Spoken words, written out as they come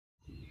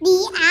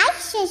The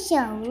Ayesha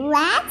Show.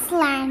 Let's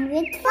learn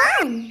with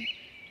fun.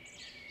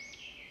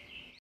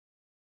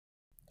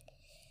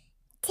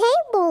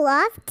 Table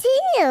of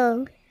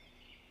two.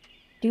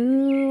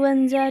 2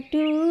 ones are 2.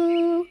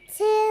 2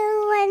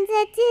 ones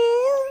are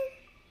 2.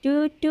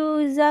 2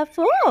 twos are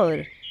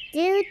 4.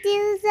 2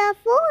 twos are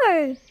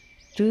 4.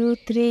 2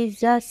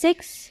 threes are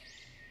 6.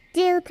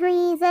 2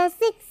 threes are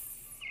 6.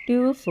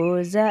 2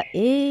 fours are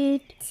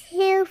 8.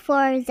 2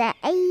 fours are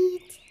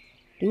 8.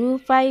 2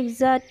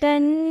 fives are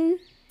 10.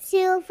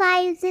 2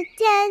 fives are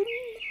 10.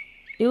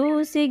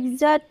 2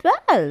 sixes are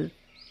 12.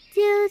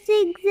 2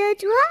 sixes are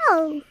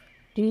 12.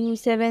 2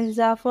 sevens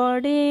are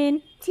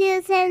 14.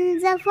 2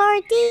 sevens are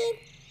 14.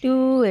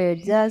 2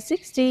 eights are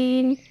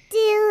 16.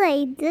 2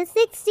 eights are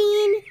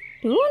 16.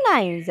 2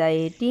 nines are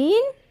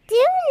 18.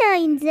 2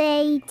 nines are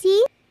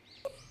 18.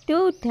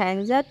 2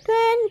 tens are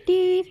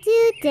 20.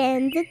 2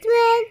 tens are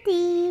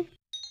 20.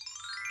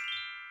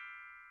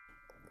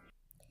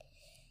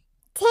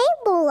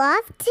 Table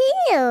of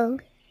two.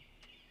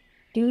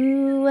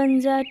 2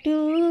 ones are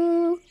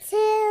 2. 2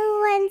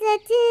 ones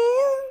are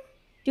 2.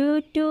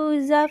 2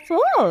 twos are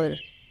 4.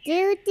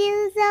 2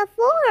 twos are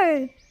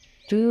 4.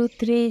 2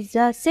 threes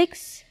are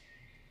 6.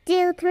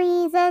 2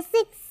 threes are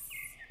 6.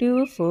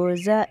 2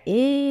 fours are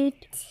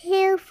 8.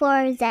 2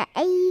 fours are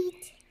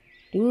 8.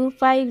 2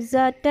 fives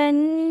are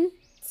 10.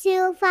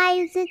 2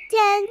 fives are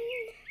 10.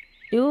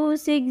 2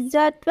 sixes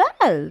are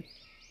 12.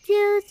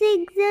 2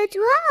 sixes are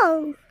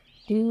 12.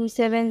 2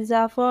 sevens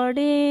are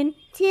 14.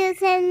 2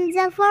 sevens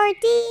are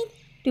 14.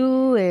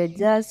 2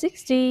 eights are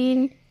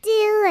 16.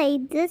 2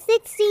 eights are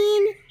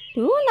 16.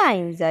 2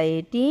 nines are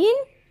 18.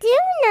 2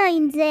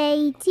 nines are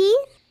 18.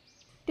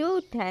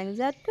 2 tens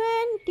are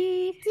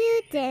 20.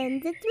 2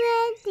 tens are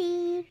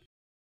 20.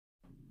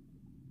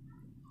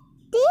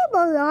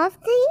 Table of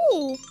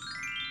three.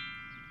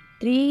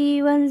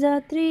 3 ones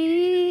are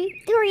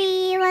 3.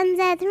 3 ones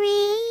are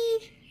 3.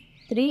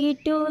 3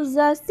 twos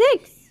are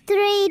 6.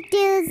 3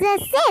 twos are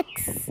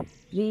 6.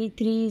 3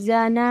 threes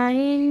are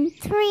 9.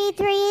 3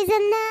 threes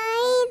are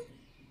 9.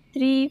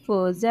 3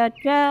 fours are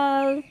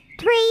 12.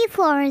 3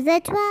 fours are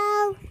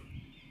 12.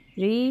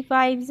 3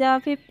 fives are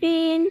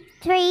 15.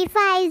 3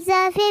 fives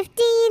are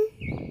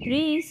 15.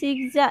 3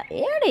 sixes are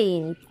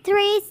 18.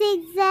 3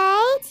 sixes are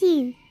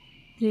 18.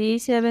 3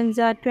 sevens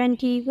are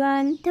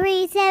 21.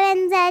 3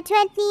 sevens are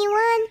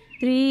 21.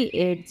 3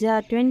 eights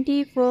are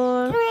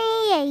 24.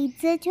 3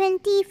 eights are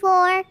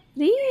 24.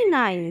 3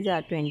 nines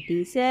are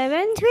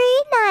 27.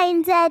 3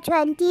 nines are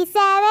 27.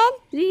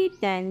 3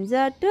 tens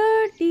are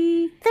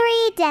 30.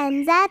 3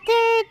 tens are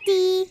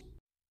 30.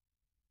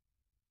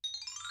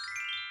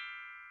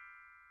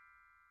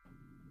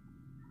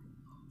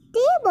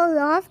 Table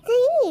of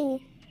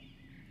three.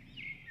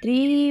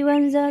 3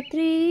 ones are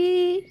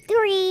 3.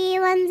 3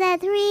 ones are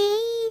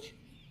 3.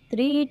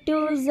 3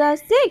 twos are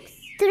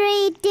 6.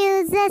 3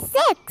 twos are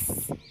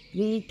 6.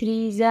 3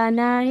 threes are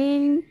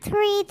 9.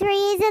 3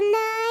 threes are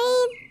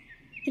 9.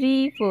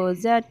 3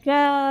 fours are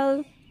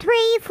 12.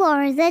 3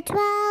 fours are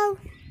 12.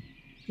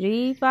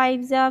 3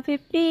 fives are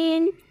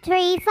 15.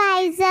 3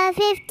 fives are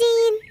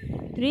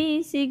 15.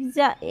 3 sixes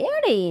are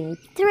 18.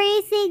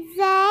 3 sixes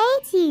are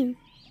 18.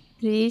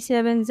 3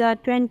 sevens are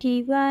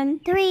 21.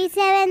 3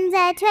 sevens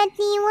are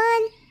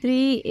 21.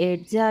 3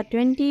 eights are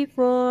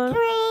 24.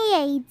 3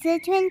 eights are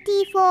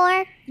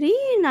 24.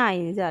 3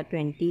 nines are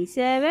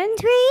 27.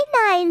 3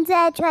 nines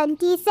are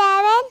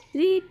 27.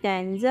 3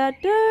 tens are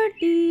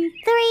 30.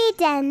 3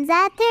 tens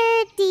are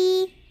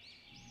 30.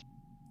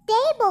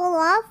 Table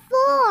of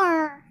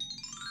four.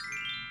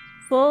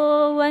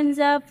 4 ones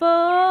are 4.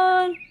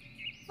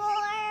 4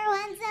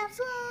 ones are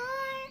 4.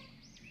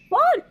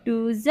 4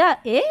 twos are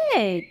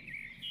 8.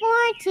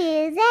 4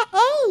 twos are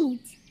 8.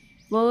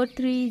 4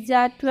 threes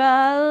are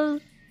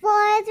 12.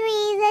 4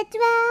 threes are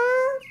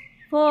 12.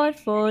 4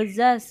 fours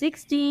are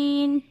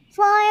 16.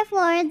 4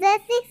 fours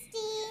are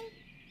 16.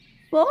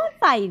 4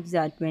 fives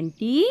are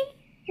 20.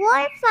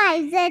 4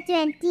 fives are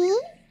 20.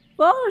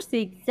 4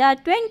 sixes are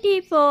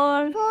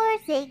 24. 4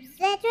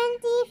 sixes are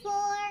 24.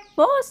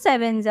 4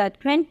 sevens are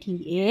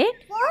 28.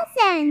 4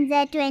 sevens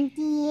are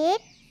 28.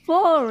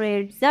 4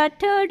 eights are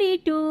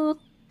 32.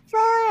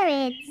 4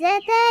 eights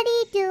are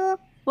 32.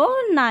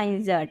 4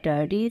 nines are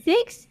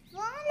 36.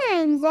 4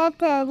 nines are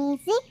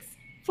 36.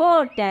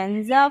 4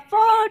 tens are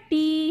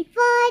 40.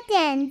 4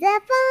 tens are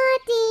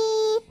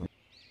 40.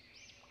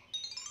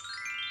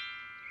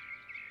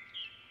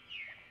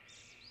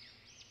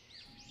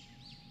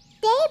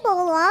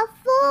 Table of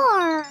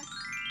four.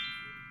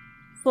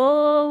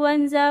 4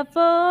 ones are 4.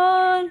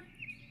 4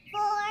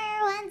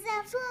 ones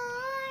are 4.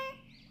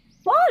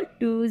 4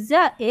 twos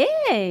are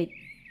 8.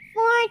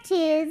 4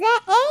 twos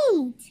are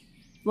 8.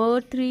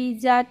 4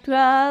 threes are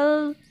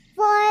 12.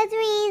 4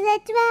 threes are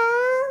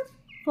 12.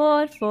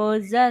 4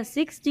 fours are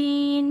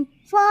 16.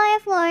 4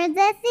 fours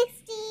are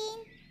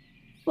 16.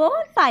 4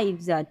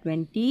 fives are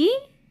 20.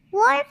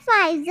 4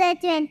 fives are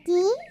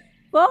 20.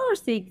 4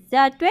 sixes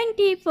are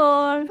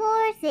 24.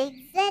 4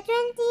 sixes are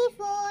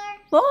 24.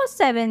 4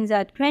 sevens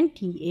are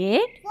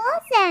 28. 4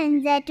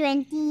 sevens are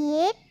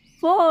 28.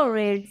 4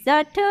 8s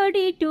are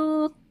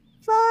 32.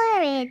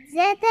 4 8s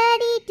are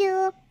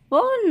 32.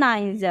 4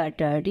 9s are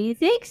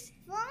 36.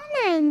 4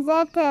 9s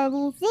are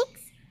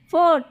 36.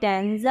 4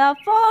 10s are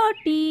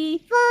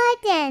 40. 4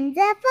 10s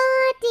are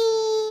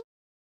 40.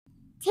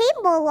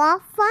 Table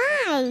of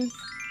 5.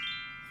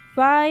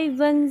 5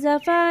 1s are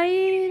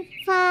 5.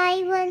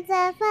 5 1s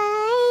are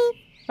 5.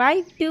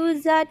 5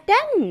 2s are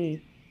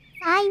 10.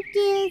 5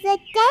 2s are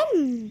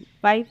 10.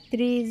 5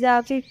 3s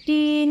are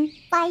 15.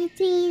 5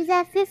 3s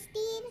are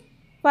 15.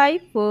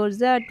 5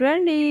 4s are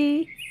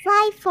 20.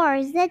 5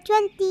 4s are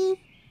 20.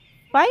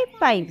 5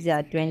 5s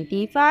are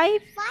 25.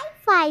 5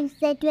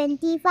 5s are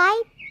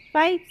 25.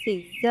 5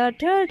 6s are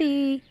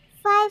 30.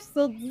 5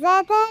 6s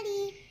are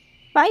 30.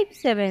 5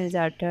 7s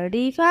are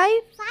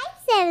 35. 5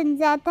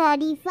 7s are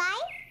 35.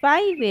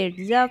 5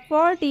 8s are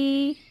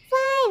 40.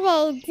 5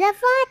 8s are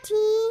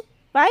 40.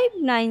 5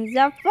 9s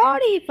are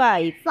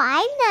 45.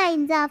 5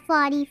 9s are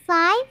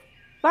 45.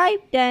 5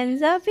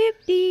 10s are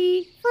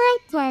 50. 5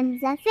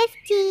 10s are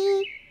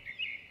 50.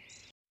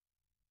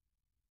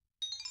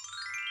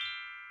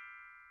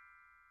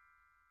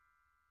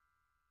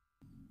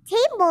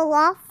 Table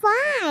of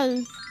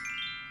 5.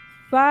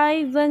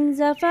 5 1s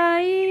are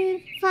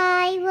 5.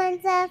 5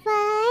 1s are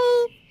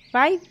 5.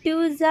 5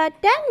 2s are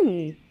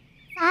 10.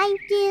 5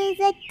 2s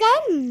are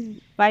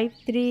 10. 5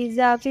 3s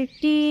are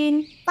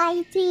 15.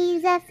 5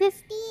 3s are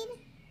 15.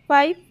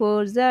 5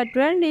 4s are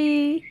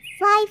 20.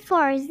 5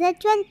 4s are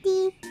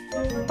 20.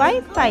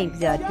 5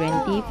 5s are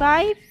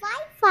 25.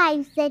 5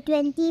 5s are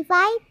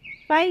 25.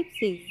 5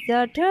 6s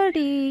are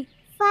 30.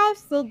 5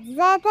 6s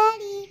are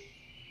 30.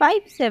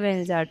 5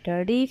 7s are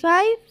 35.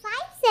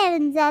 5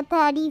 7s are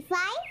 35.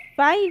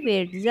 5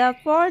 8s are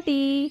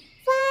 40.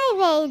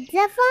 5 8s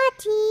are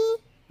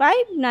 40.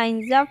 5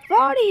 9s are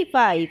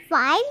 45.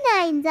 5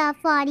 9s are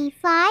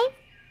 45.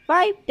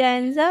 5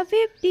 10s are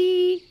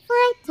 50.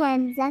 5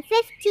 10s are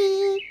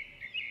 50.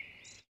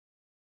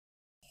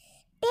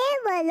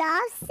 Table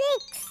of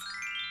 6.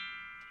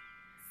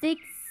 6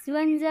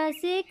 1s are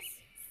 6.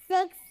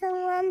 6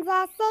 1s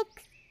are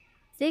 6.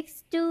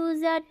 6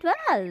 2s are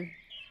 12.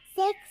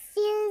 6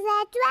 2s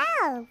are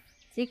 12.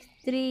 6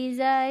 3s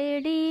are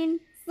 18.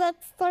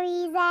 6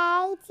 3s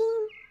are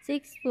 18.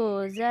 6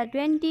 4s are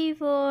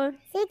 24.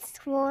 6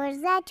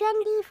 4s are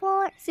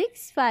 24.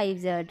 6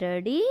 5s are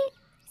 30.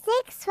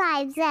 6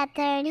 5s are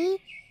 30.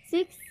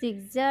 6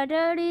 6s are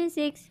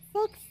 36.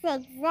 6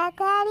 6s are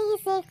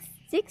 36.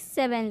 6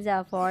 7s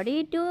are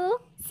 42.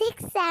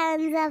 6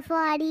 7s are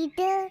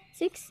 42.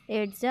 6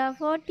 8s are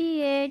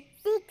 48.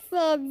 6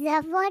 8s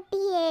are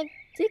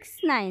 48. 6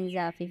 9s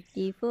are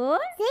 54.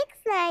 6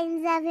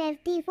 9s are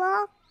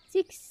 54.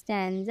 6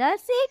 10s are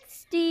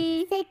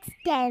 60. 6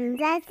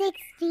 10s are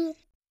 60.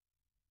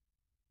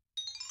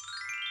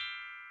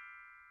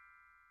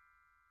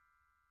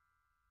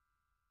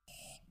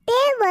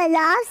 Table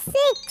of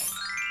 6.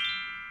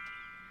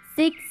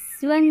 6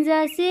 1s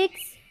are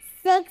 6.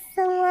 6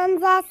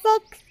 1s are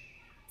 6.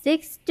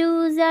 6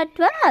 2s are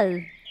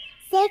 12.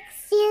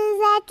 6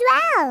 2s are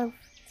 12.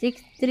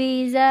 6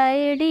 3s are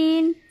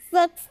 18.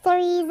 6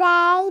 3s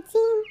are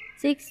 18.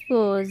 6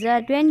 4s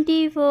are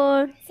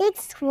 24.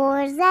 6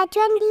 4s are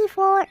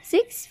 24.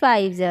 6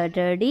 5s are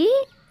 30.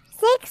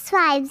 6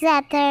 5s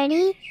are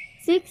 30.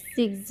 6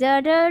 6s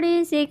are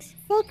 36.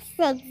 6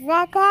 6s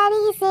are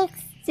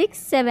 36. 6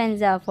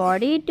 7s are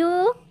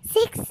 42.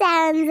 6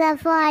 7s are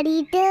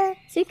 42.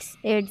 6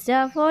 8s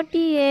are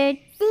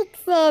 48.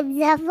 6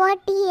 8s are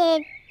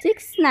 48.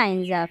 6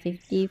 9s are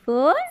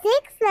 54.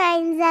 6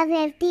 9s are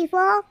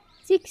 54.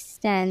 6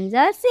 10s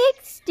are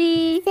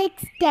 60.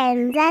 6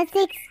 10s are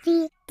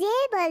 60.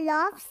 Table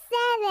of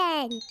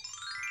 7.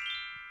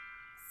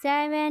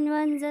 7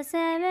 1s are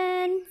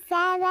 7.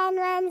 7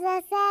 1s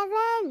are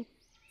 7.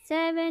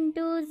 7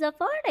 2s are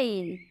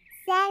 14.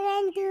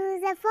 7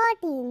 2s are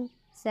 14.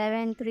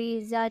 7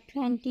 3s are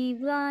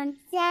 21.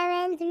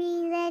 7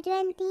 3s are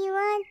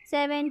 21.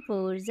 7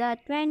 4s are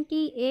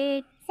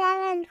 28.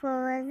 7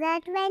 4s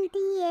are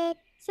 28.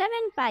 7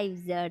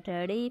 5s are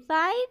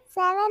 35.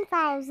 7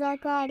 5s are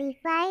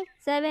 35.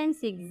 7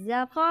 6s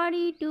are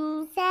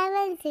 42.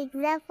 7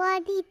 6s are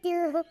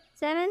 42.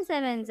 7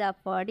 7s are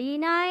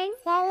 49.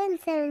 7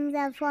 7s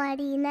are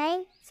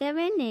 49.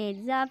 7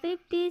 8s are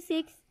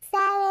 56.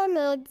 7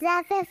 8s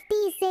are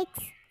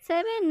 56.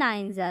 7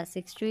 9s are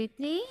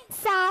 63.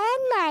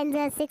 7 9s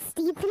are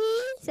 63.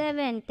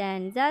 7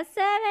 10s are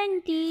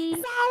 70.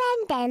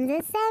 7 10s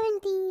are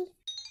 70.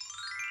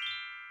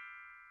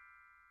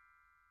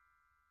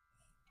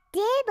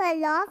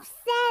 Table of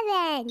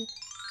 7.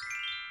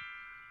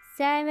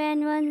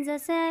 7 1s are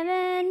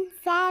 7.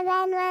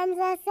 7 1s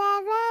are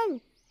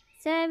 7.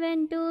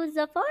 7 2s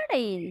are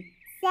 14.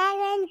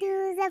 7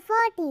 2s are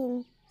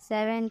 14.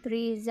 7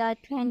 3s are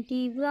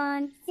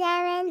 21.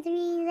 7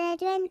 3s are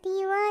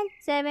 21.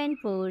 7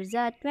 4s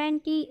are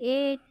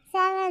 28.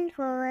 7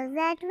 4s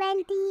are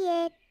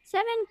 28.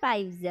 7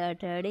 5s are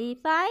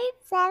 35.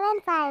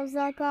 7 5s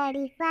are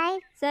 35.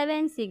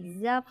 7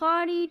 6s are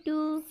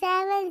 42.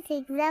 7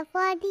 6s are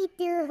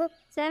 42.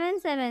 7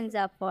 7s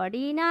are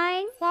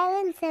 49.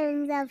 7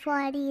 7s are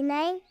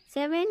 49.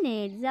 7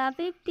 8s are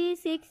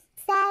 56.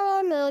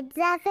 7 8s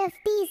are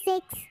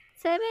 56.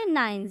 7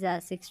 9s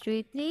are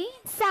 63.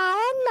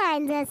 7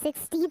 9s are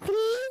 63.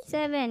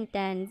 7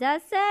 10s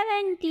are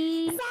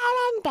 70.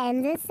 7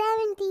 10s are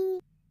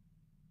 70.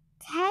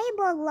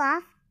 Table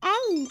of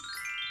 8.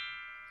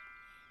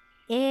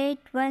 8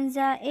 1s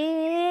are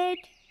 8.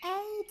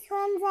 8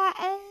 1s are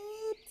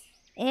 8.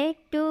 8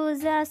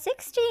 2s are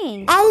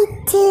 16.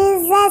 8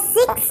 2s are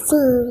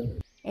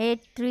 16. 8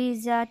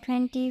 3s are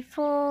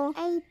 24.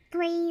 8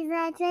 3s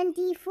are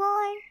 24.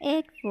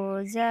 8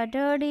 4s are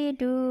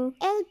 32.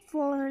 8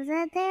 4s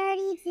are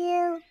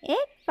 32. 8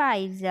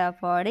 5s are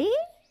 40.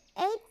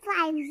 8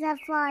 5s are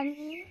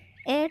 40.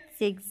 8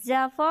 6s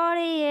are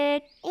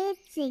 48. 8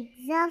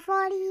 6s are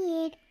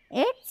 48.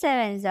 8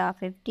 7s are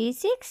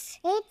 56.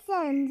 8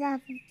 7s are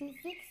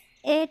 56.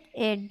 8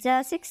 8s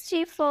are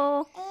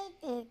 64.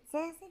 8 8s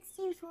are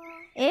 64.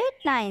 8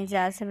 9s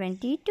are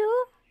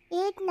 72.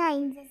 8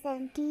 9s are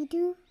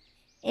 72.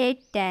 8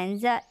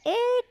 10s are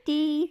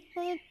 80.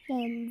 8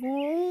 10s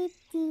are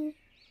 80.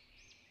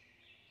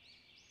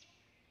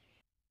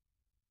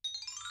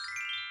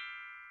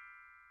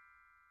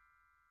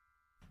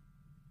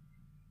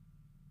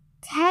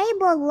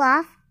 Table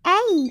of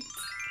 8.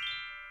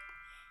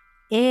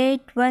 8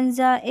 1s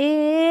are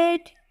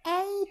 8.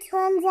 8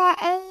 1s are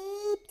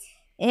 8.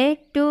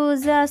 8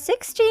 2s are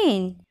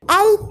 16.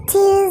 8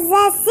 2s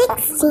are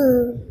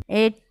 16.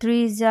 8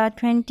 3s are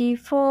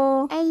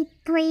 24. 8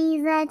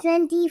 3s are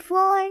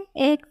 24.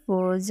 8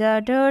 4s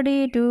are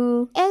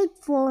 32. 8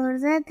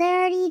 4s are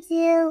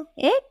 32.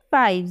 8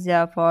 5s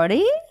are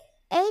 40.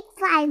 8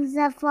 5s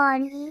are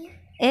 40.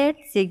 8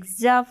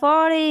 6s are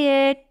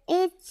 48.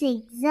 8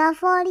 6s are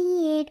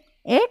 48.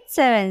 8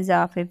 7s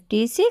are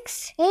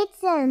 56. 8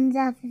 7s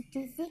are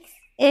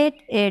 56. 8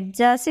 8s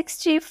are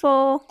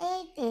 64.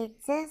 8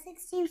 8s are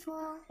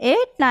 64. 8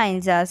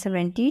 9s are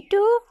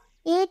 72.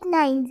 8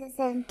 9s are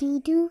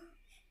 72.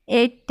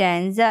 8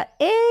 10s are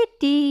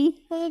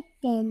 80. 8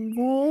 10s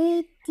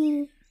are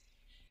 80.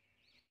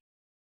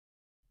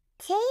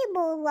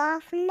 Table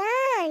of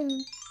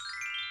 9.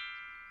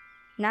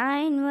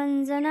 9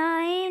 1s are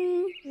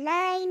 9.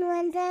 9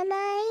 1s are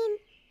 9.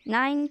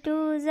 9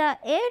 2s are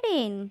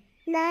 18.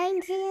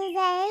 9 2s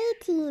are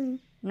 18.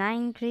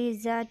 9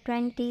 3s are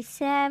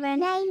 27.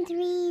 9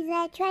 3s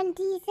are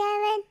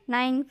 27.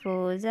 9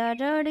 4s are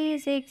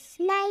 36.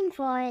 9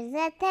 4s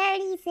are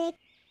 36.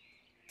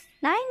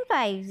 9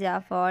 5s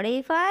are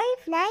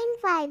 45. 9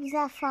 5s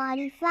are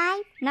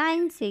 45.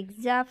 9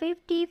 6s are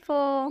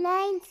 54.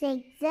 9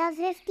 6s are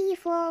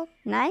 54.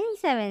 9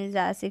 7s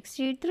are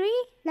 63.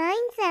 9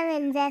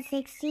 7s are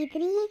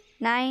 63.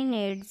 9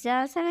 8s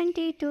are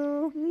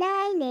 72.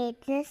 9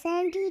 8s are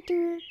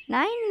 72.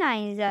 9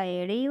 9s are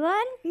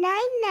 81. 9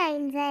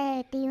 9s are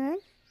 81.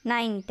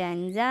 9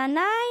 10s are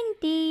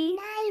 90.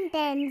 9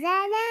 10s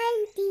are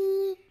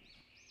 90.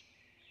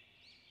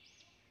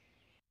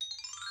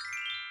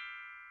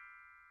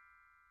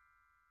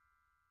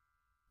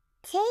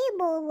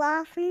 Table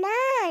of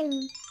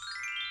 9.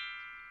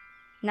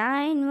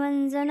 9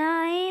 1s are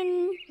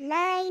 9.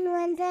 9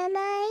 1s are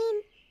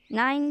 9.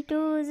 9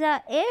 2s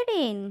are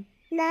 18.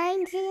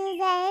 9 2s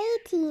are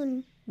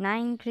 18.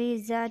 9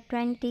 3s are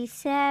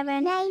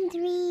 27. 9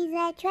 3s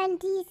are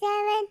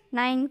 27.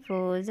 9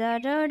 4s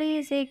are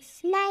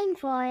 36. 9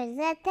 4s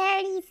are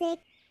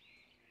 36.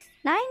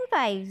 9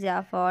 5s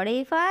are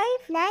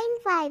 45. 9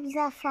 5s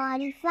are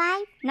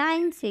 45.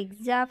 9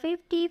 6s are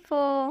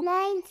 54.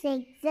 9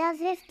 6s are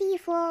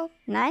 54.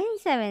 9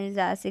 7s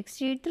are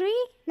 63.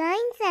 9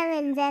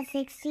 7s are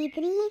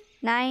 63.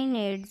 9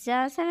 8s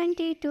are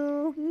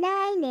 72.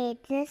 9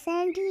 8s are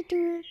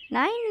 72.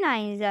 9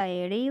 9s are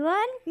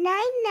 81.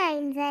 9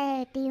 9s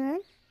are 81.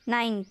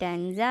 9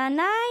 10s are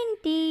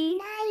 90.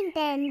 9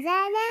 10s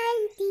are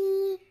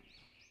 90.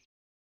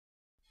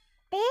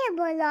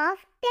 Table of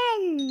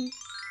 10.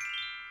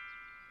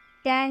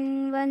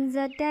 10 1s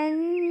are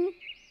 10.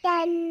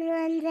 10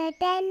 1s are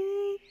 10.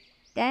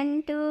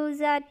 10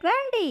 2s are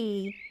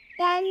 20.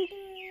 10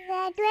 2s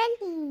are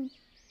 20.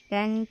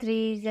 10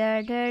 3s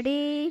are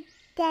 30.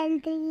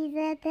 10 3s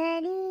are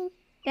 30.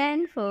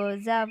 10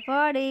 4s are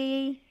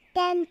 40.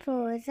 10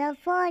 4s are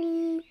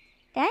 40.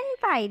 10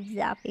 5s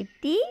are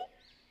 50.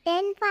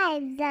 10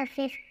 5s are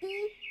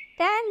 50.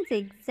 10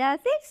 6s are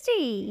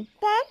 60.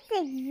 10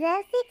 6s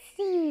are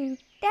 60.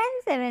 10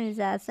 7s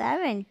are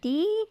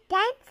 70.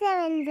 10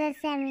 7s are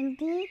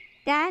 70.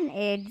 10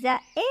 8s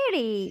are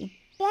 80.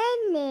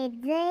 10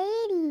 8s are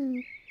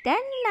 80. 10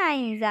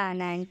 9s are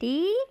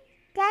 90.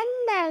 10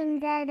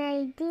 9s are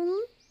 90.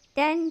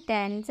 10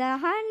 10s are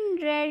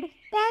 100.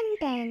 10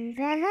 10s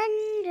are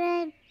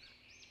 100.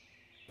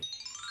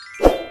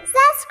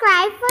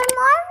 Subscribe for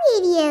more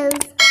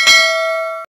videos.